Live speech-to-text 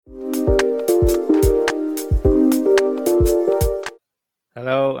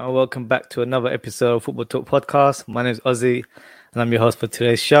and welcome back to another episode of Football Talk Podcast. My name is Ozzy, and I'm your host for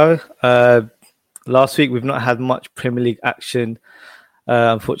today's show. Last week, we've not had much Premier League action,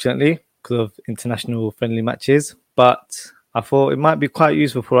 unfortunately, because of international friendly matches, but I thought it might be quite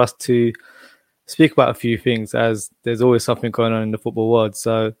useful for us to speak about a few things, as there's always something going on in the football world.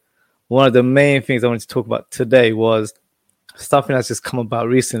 So one of the main things I wanted to talk about today was something that's just come about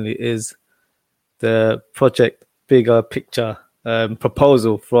recently, is the Project Bigger Picture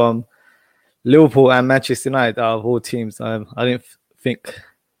proposal from Liverpool and Manchester United, out of all teams. I didn't think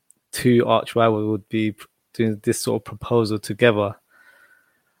two arch rivals would be doing this sort of proposal together.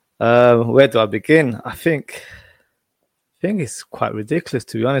 Where do I begin? I think it's quite ridiculous,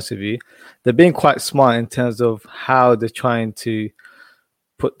 to be honest with you. They're being quite smart in terms of how they're trying to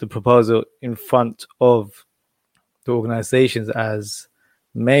put the proposal in front of the organizations, as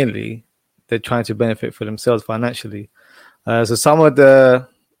mainly they're trying to benefit for themselves financially. So some of the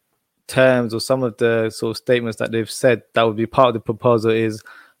terms or some of the sort of statements that they've said that would be part of the proposal is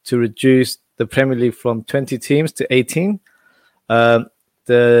to reduce the Premier League from 20 teams to 18.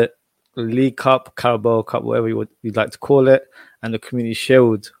 The League Cup, Carabao Cup, whatever you'd like to call it, and the Community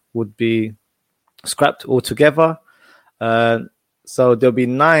Shield would be scrapped altogether. So there'll be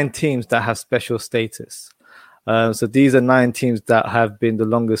 9 teams that have special status. So these are 9 teams that have been the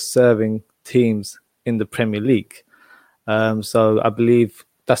longest serving teams in the Premier League. So I believe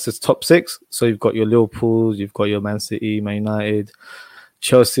that's the top 6. So you've got your Liverpool, you've got your Man City, Man United,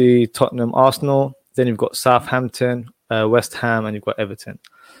 Chelsea, Tottenham, Arsenal. Then you've got Southampton, West Ham, and you've got Everton.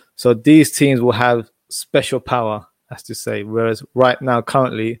 So these teams will have special power, as to say. Whereas right now,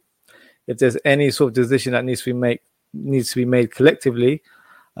 currently, if there's any sort of decision that needs to be made collectively,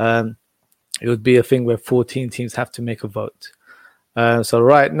 it would be a thing where 14 teams have to make a vote. So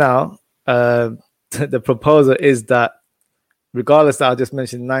right now, the proposal is that, regardless that I just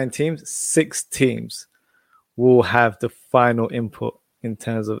mentioned 9 teams, 6 teams will have the final input in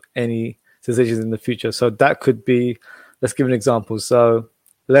terms of any decisions in the future. So that could be, let's give an example. So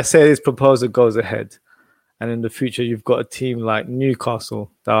let's say this proposal goes ahead, and in the future you've got a team like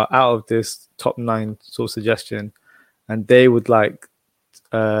Newcastle that are out of this top 9 sort of suggestion, and they would like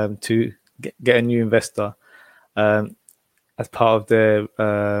to get a new investor as part of their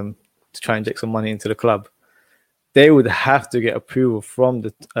to try and inject some money into the club. They would have to get approval from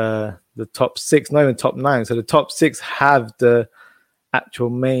the top 6, not even top 9. So the top 6 have the actual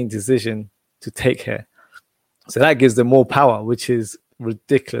main decision to take here. So that gives them more power, which is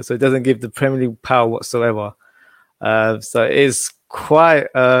ridiculous. So it doesn't give the Premier League power whatsoever. So it is quite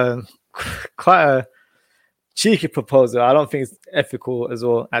a cheeky proposal. I don't think it's ethical as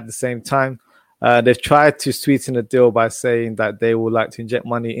well at the same time. They've tried to sweeten the deal by saying that they would like to inject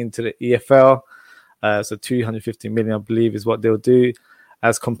money into the EFL. So 250 million, I believe, is what they'll do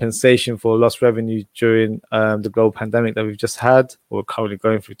as compensation for lost revenue during the global pandemic that we've just had, or currently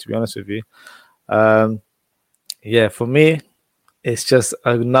going through, to be honest with you. For me, it's just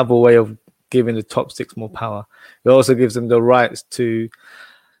another way of giving the top 6 more power. It also gives them the rights to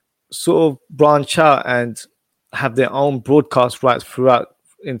sort of branch out and have their own broadcast rights throughout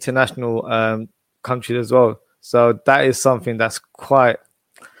international countries as well. So that is something that's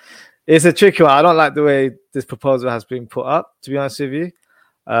it's a tricky one. I don't like the way this proposal has been put up, to be honest with you.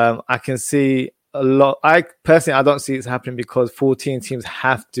 I can see a lot. I don't see it happening because 14 teams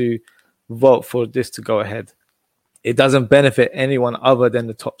have to vote for this to go ahead. It doesn't benefit anyone other than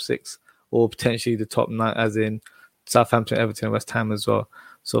the top 6 or potentially the top 9, as in Southampton, Everton, West Ham as well.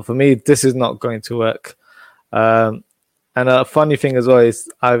 So for me, this is not going to work. And a funny thing as well is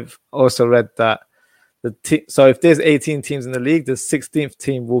I've also read that so if there's 18 teams in the league, the 16th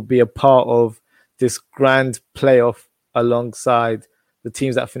team will be a part of this grand playoff alongside the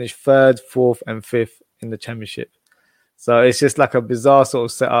teams that finish 3rd, 4th, and 5th in the championship. So it's just like a bizarre sort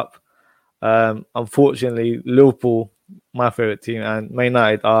of setup. Unfortunately, Liverpool, my favorite team, and Man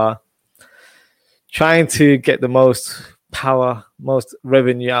United are trying to get the most power, most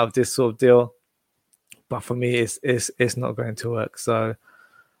revenue out of this sort of deal. But for me, it's not going to work. So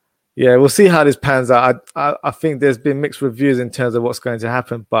yeah, we'll see how this pans out. I think there's been mixed reviews in terms of what's going to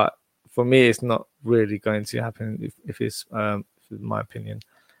happen, but for me, it's not really going to happen if it's my opinion.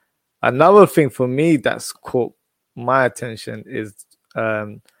 Another thing for me that's caught my attention is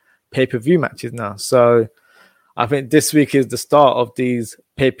pay-per-view matches now. So I think this week is the start of these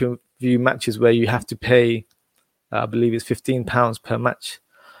pay-per-view matches where you have to pay, I believe it's £15 per match.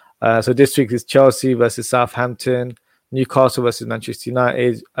 So this week is Chelsea versus Southampton, Newcastle versus Manchester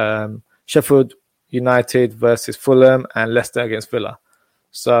United, Sheffield United versus Fulham, and Leicester against Villa.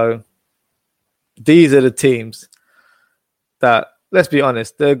 So these are the teams that let's be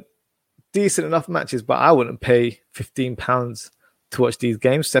honest, they're decent enough matches, but I wouldn't pay £15 to watch these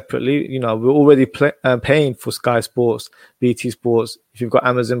games separately. You know, we're already paying for Sky Sports, BT Sports. If you've got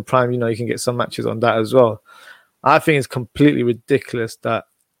Amazon Prime, you know, you can get some matches on that as well. I think it's completely ridiculous that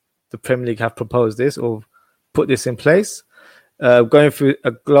the Premier League have proposed this or put this in place, going through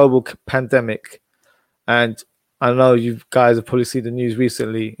a global pandemic. And I know you guys have probably seen the news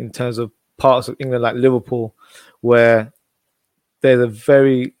recently in terms of parts of England like Liverpool, where there's a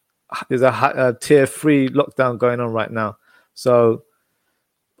tier 3 lockdown going on right now. So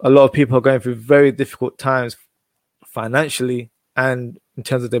a lot of people are going through very difficult times financially and in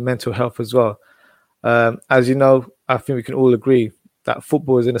terms of their mental health as well. As you know, I think we can all agree that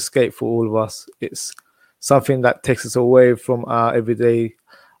football is an escape for all of us. It's something that takes us away from our everyday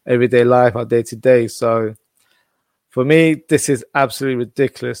life, our day-to-day. So for me, this is absolutely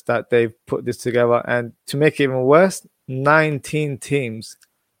ridiculous that they've put this together. And to make it even worse, 19 teams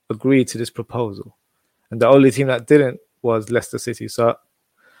agreed to this proposal. And the only team that didn't was Leicester City. So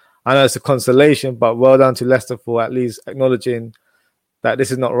I know it's a consolation, but well done to Leicester for at least acknowledging that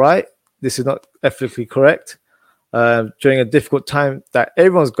this is not right. This is not ethically correct. During a difficult time that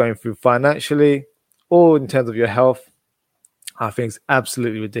everyone's going through financially or in terms of your health, I think it's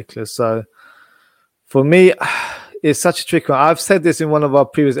absolutely ridiculous. So for me, it's such a tricky one. I've said this in one of our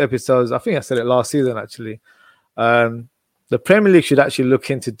previous episodes. I think I said it last season, actually. The Premier League should actually look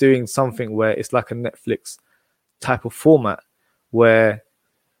into doing something where it's like a Netflix type of format where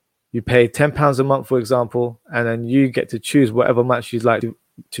you pay £10 a month, for example, and then you get to choose whatever match you'd like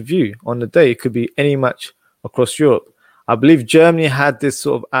to view on the day. It could be any match across Europe. I believe Germany had this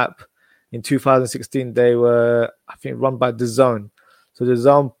sort of app in 2016. They were, I think, run by DAZN. So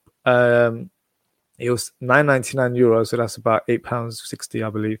DAZN, it was €9.99, so that's about £8.60, I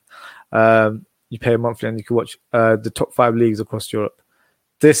believe. You pay monthly and you can watch the top 5 leagues across Europe.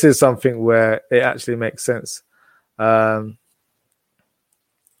 This is something where it actually makes sense. Got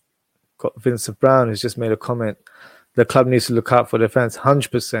Vincent Brown who's just made a comment. The club needs to look out for their fans.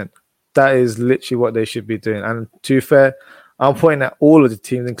 100%. That is literally what they should be doing. And to be fair, I'm pointing at all of the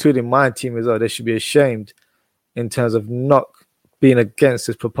teams, including my team as well. They should be ashamed in terms of not being against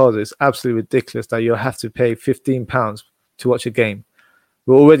this proposal. It's absolutely ridiculous that you'll have to pay £15 to watch a game.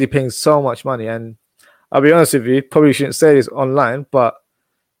 We're already paying so much money. And I'll be honest with you, probably shouldn't say this online, but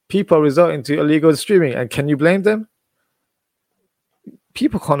people are resorting to illegal streaming. And can you blame them?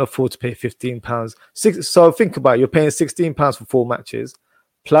 People can't afford to pay £15. So think about it. You're paying £16 for 4 matches,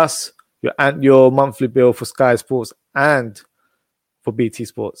 plus your monthly bill for Sky Sports and for BT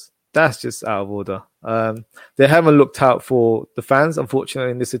Sports. That's just out of order. They haven't looked out for the fans,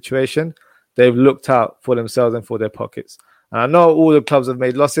 unfortunately, in this situation. They've looked out for themselves and for their pockets. And I know all the clubs have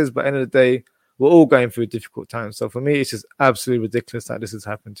made losses, but at the end of the day, we're all going through a difficult time. So for me, it's just absolutely ridiculous that this has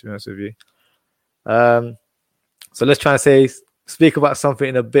happened, to be honest with you. So let's try and speak about something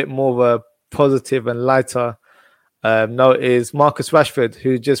in a bit more of a positive and lighter note is Marcus Rashford,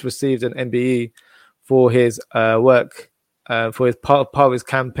 who just received an MBE for his work, for his part of his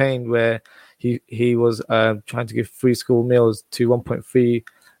campaign where he was trying to give free school meals to 1.3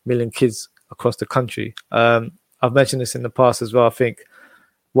 million kids across the country. I've mentioned this in the past as well. I think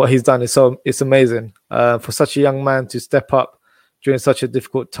what he's done it's amazing for such a young man to step up during such a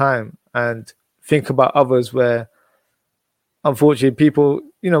difficult time and think about others where, unfortunately, people,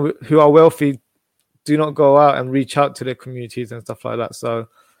 who are wealthy do not go out and reach out to their communities and stuff like that. So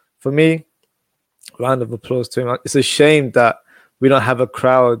for me, round of applause to him. It's a shame that we don't have a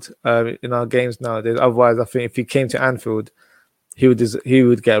crowd in our games nowadays. Otherwise, I think if he came to Anfield, he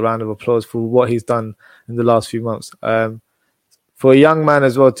would get a round of applause for what he's done in the last few months. For a young man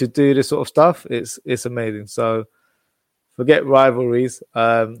as well to do this sort of stuff, it's amazing. So forget rivalries.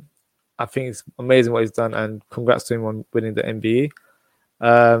 I think it's amazing what he's done, and congrats to him on winning the MBE.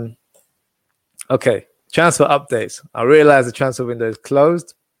 Okay, transfer updates. I realized the transfer window is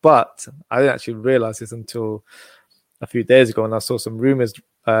closed, but I didn't actually realize this until a few days ago, and I saw some rumors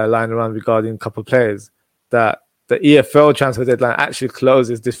lying around regarding a couple of players that the EFL transfer deadline actually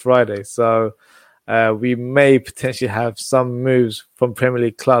closes this Friday. So we may potentially have some moves from Premier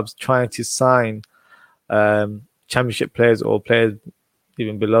League clubs trying to sign Championship players or players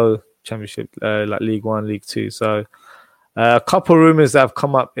even below Championship, like League One, League Two. So a couple of rumors that have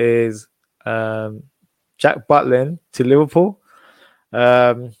come up is Jack Butland to Liverpool.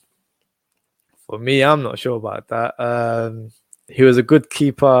 For me, I'm not sure about that. He was a good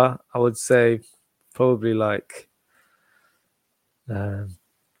keeper, I would say, probably like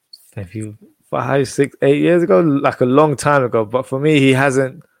maybe 5, 6, 8 years ago, like a long time ago. But for me, he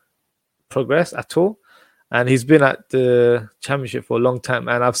hasn't progressed at all. and he's been at the Championship for a long time.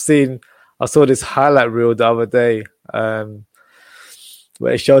 And I saw this highlight reel the other day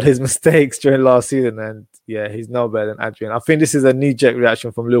where it showed his mistakes during last season, and yeah, he's no better than Adrian. I think this is a knee-jerk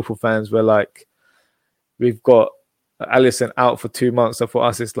reaction from Liverpool fans where like we've got Alisson out for 2 months, so for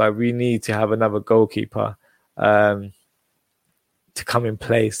us it's like we need to have another goalkeeper to come in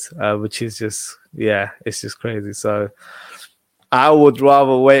place, which is just it's just crazy. So I would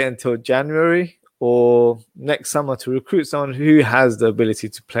rather wait until January or next summer to recruit someone who has the ability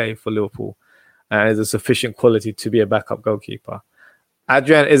to play for Liverpool and is a sufficient quality to be a backup goalkeeper.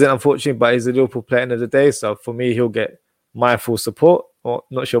 Adrian isn't, unfortunately, but he's a Liverpool player at the end of the day. So for me, he'll get my full support. Or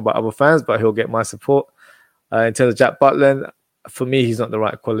not sure about other fans, but he'll get my support. In terms of Jack Butland, for me, he's not the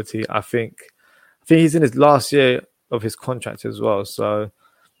right quality. I think he's in his last year of his contract as well. So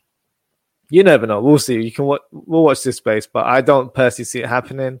you never know. We'll see. We'll watch this space, but I don't personally see it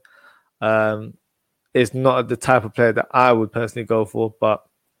happening. It's not the type of player that I would personally go for, but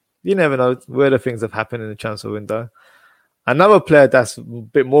you never know. Weirder things have happened in the transfer window. Another player that's a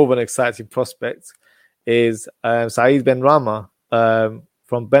bit more of an exciting prospect is Saeed Benrahma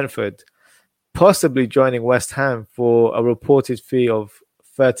from Brentford, possibly joining West Ham for a reported fee of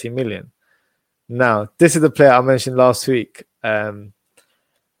 30 million. Now, this is the player I mentioned last week that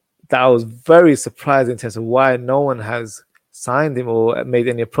I was very surprised in terms of why no one has signed him or made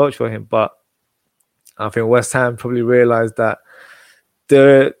any approach for him. But I think West Ham probably realised that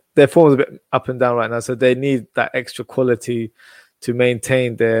their form is a bit up and down right now, so they need that extra quality to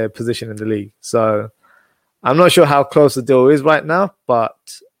maintain their position in the league. So I'm not sure how close the deal is right now, but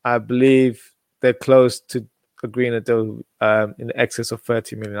I believe they're close to agreeing a deal in excess of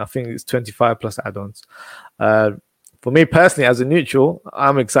 30 million. I think it's 25 plus add-ons. For me personally, as a neutral,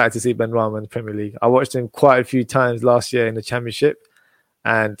 I'm excited to see Benrahma in the Premier League. I watched him quite a few times last year in the Championship,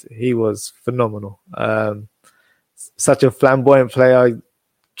 and he was phenomenal. Such a flamboyant player,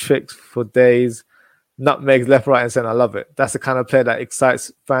 tricks for days, nutmegs left, right, and centre. I love it. That's the kind of player that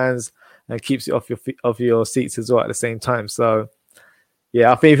excites fans and keeps you off your seats as well at the same time. So,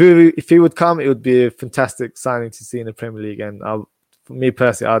 yeah, I think if he would come, it would be a fantastic signing to see in the Premier League. And for me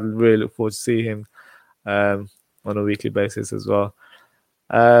personally, I'd really look forward to see him on a weekly basis as well.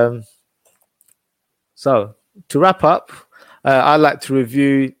 So, to wrap up, I'd like to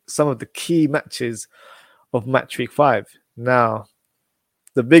review some of the key matches of Match Week 5. Now,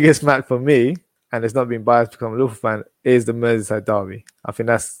 the biggest match for me, and it's not being biased because I'm a Liverpool fan, is the Merseyside derby. I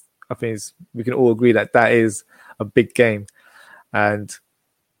think we can all agree that is a big game. And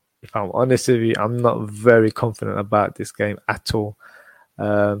if I'm honest with you, I'm not very confident about this game at all.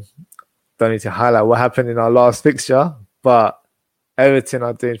 Don't need to highlight what happened in our last fixture, but Everton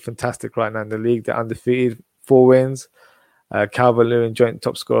are doing fantastic right now in the league. They're undefeated, 4 wins. Calvert-Lewin joint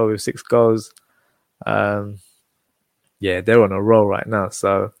top scorer with 6 goals. They're on a roll right now.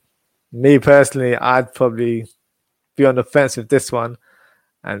 So, me personally, I'd probably be on the fence with this one.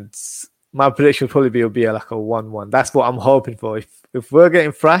 And my prediction would probably be like a 1-1. That's what I'm hoping for. If we're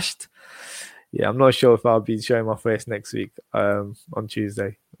getting thrashed, I'm not sure if I'll be showing my face next week on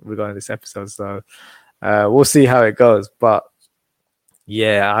Tuesday regarding this episode. So, we'll see how it goes. But,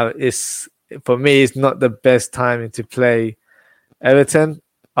 for me, it's not the best timing to play Everton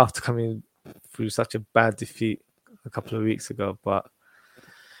after coming through such a bad defeat a couple of weeks ago, but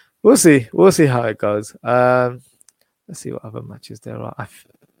we'll see how it goes. Let's see what other matches there are.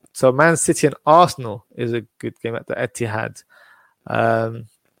 So Man City and Arsenal is a good game at the Etihad.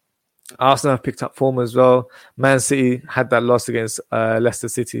 Arsenal have picked up form as well. Man City had that loss against Leicester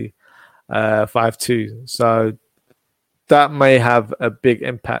City 5-2, so that may have a big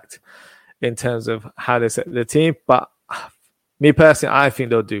impact in terms of how they set the team. But me personally, I think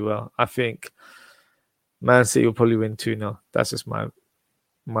they'll do well. I think Man City will probably win 2-0. That's just my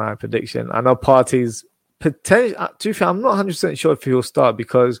prediction. I know Partey's potential. To be fair, I'm not 100% sure if he'll start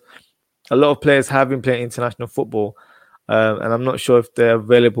because a lot of players have been playing international football, and I'm not sure if they're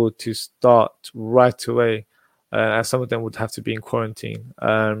available to start right away, as some of them would have to be in quarantine.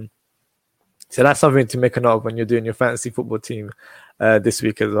 So that's something to make a note of when you're doing your fantasy football team this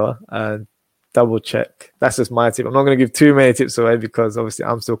week as well. Double check. That's just my tip. I'm not going to give too many tips away because obviously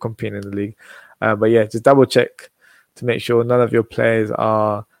I'm still competing in the league. But just double check to make sure none of your players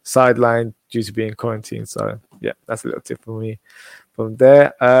are sidelined due to being quarantined. So that's a little tip for me from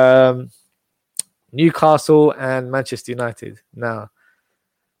there. Newcastle and Manchester United. Now,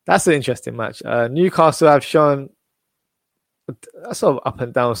 that's an interesting match. Newcastle have shown a sort of up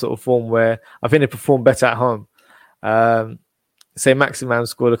and down sort of form where I think they perform better at home. Say Maximan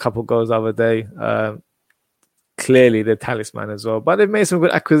scored a couple of goals the other day. clearly the talisman as well. But they've made some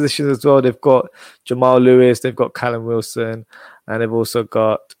good acquisitions as well. They've got Jamal Lewis, they've got Callum Wilson, and they've also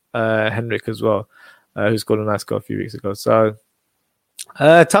got Henrik as well, who scored a nice goal a few weeks ago. So,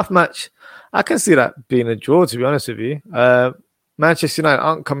 tough match. I can see that being a draw, to be honest with you. Manchester United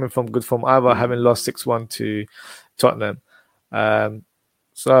aren't coming from good form either, having lost 6-1 to Tottenham.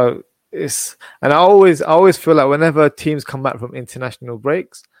 So it's, and I always feel like whenever teams come back from international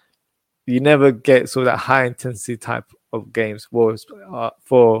breaks, you never get sort of that high intensity type of games. Well,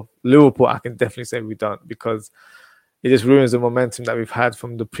 for Liverpool, I can definitely say we don't, because it just ruins the momentum that we've had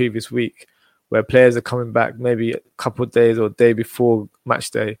from the previous week, where players are coming back maybe a couple of days or day before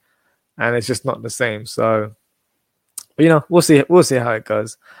match day, and it's just not the same. So, but, you know, we'll see how it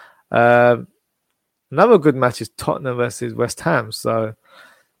goes. Another good match is Tottenham versus West Ham. So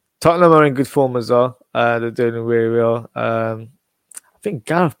Tottenham are in good form as well. They're doing really well. I think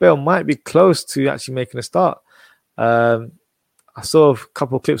Gareth Bale might be close to actually making a start. I saw a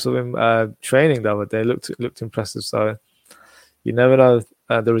couple of clips of him training the other day. Looked impressive. So you never know.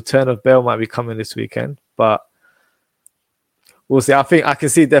 The return of Bale might be coming this weekend, but we'll see. I think I can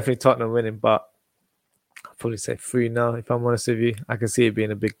see definitely Tottenham winning, but I'll probably say 3-0 if I'm honest with you. I can see it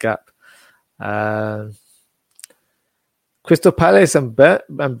being a big gap. Crystal Palace and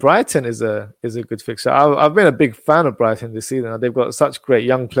Brighton is a good fixture. I've been a big fan of Brighton this season. They've got such great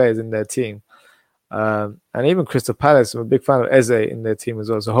young players in their team. And even Crystal Palace, I'm a big fan of Eze in their team as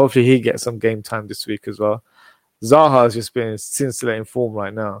well. So hopefully he gets some game time this week as well. Zaha has just been scintillating form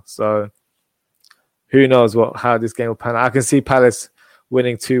right now. So who knows how this game will pan out. I can see Palace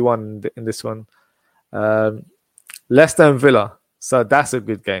winning 2-1 in this one. Leicester and Villa. So that's a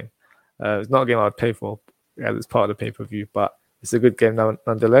good game. It's not a game I would pay for. Yeah, it's part of the pay-per-view, but it's a good game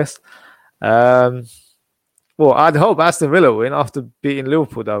nonetheless. Well, I'd hope Aston Villa win after beating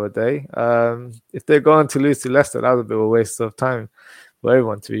Liverpool the other day. If they're going to lose to Leicester, that was a bit of a waste of time for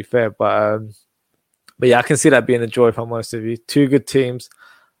everyone, to be fair. But yeah, I can see that being a joy, if I'm honest with you. Two good teams.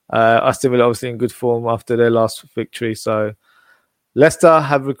 Aston Villa obviously in good form after their last victory. So Leicester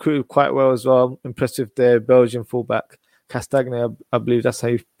have recruited quite well as well. Impressed with their Belgian fullback, Castagne, I believe that's how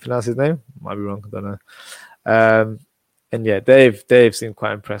you pronounce his name. Might be wrong, I don't know. And yeah, they've seemed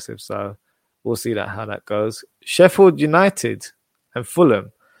quite impressive. So we'll see how that goes. Sheffield United and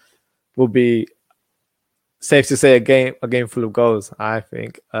Fulham will be, safe to say, a game full of goals, I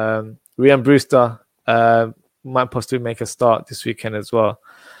think. Ryan Brewster might possibly make a start this weekend as well.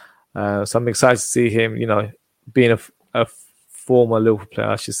 So I'm excited to see him, being a former Liverpool player,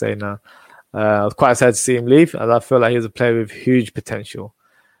 I should say now. I was quite sad to see him leave, as I feel like he was a player with huge potential.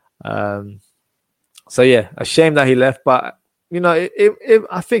 So yeah, a shame that he left, but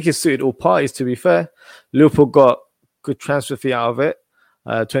I think it suited all parties, to be fair. Liverpool got good transfer fee out of it,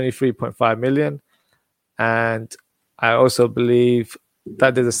 23.5 million. And I also believe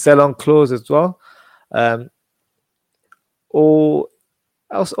that there's a sell-on clause as well. Or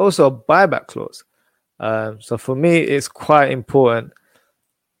also a buyback clause. So for me, it's quite important.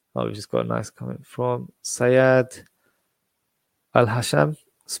 Oh, we just got a nice comment from Sayed Al-Hasham.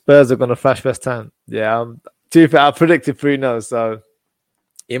 Spurs are going to flash West Ham. Yeah, to be fair, I predicted 3-0, so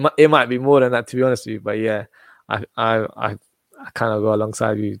it might be more than that, to be honest with you. But yeah, I kind of go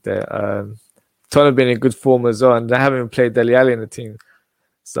alongside you there. Tottenham have been in good form as well, and they haven't even played Dele Alli in the team.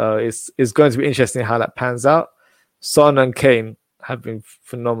 So it's going to be interesting how that pans out. Son and Kane have been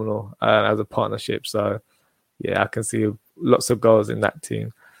phenomenal as a partnership. So yeah, I can see lots of goals in that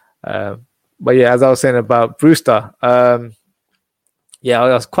team. But yeah, as I was saying about Brewster, yeah,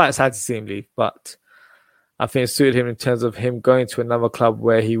 I was quite sad to see him leave, but I think it suited him in terms of him going to another club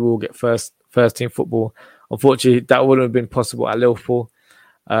where he will get first team football. Unfortunately, that wouldn't have been possible at Liverpool.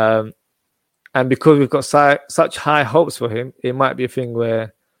 And because we've got such high hopes for him, it might be a thing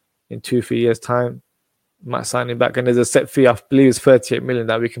where in 2-3 years' time, we might sign him back. And there's a set fee, I believe it's 38 million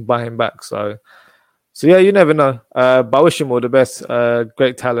that we can buy him back. So yeah, you never know. But I wish him all the best.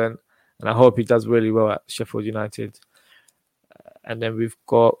 Great talent. And I hope he does really well at Sheffield United. And then we've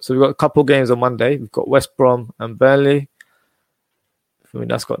got a couple games on Monday. We've got West Brom and Burnley. I mean,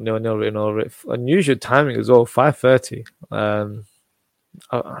 that's got 0-0 written over it. Unusual timing as well, 5:30.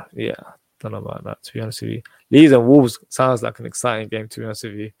 Yeah, don't know about that, to be honest with you. Leeds and Wolves sounds like an exciting game, to be honest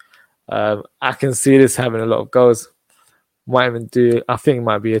with you. I can see this having a lot of goals. I think it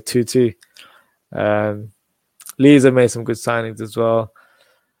might be a 2-2. Leeds have made some good signings as well.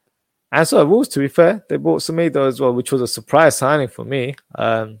 And so Wolves, to be fair, they bought Semedo as well, which was a surprise signing for me.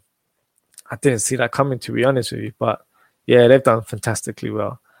 I didn't see that coming, to be honest with you. But yeah, they've done fantastically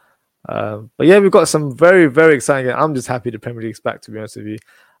well. But yeah, we've got some very, very exciting games. I'm just happy the Premier League's back, to be honest with you.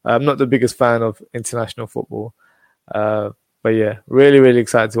 I'm not the biggest fan of international football. But yeah, really, really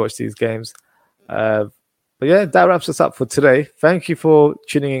excited to watch these games. But yeah, that wraps us up for today. Thank you for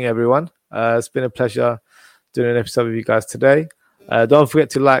tuning in, everyone. It's been a pleasure doing an episode with you guys today. Don't forget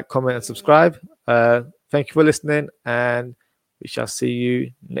to like, comment, and subscribe. Thank you for listening, and we shall see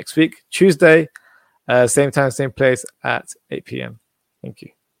you next week, Tuesday, same time, same place at 8 p.m. Thank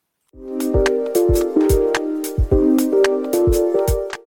you.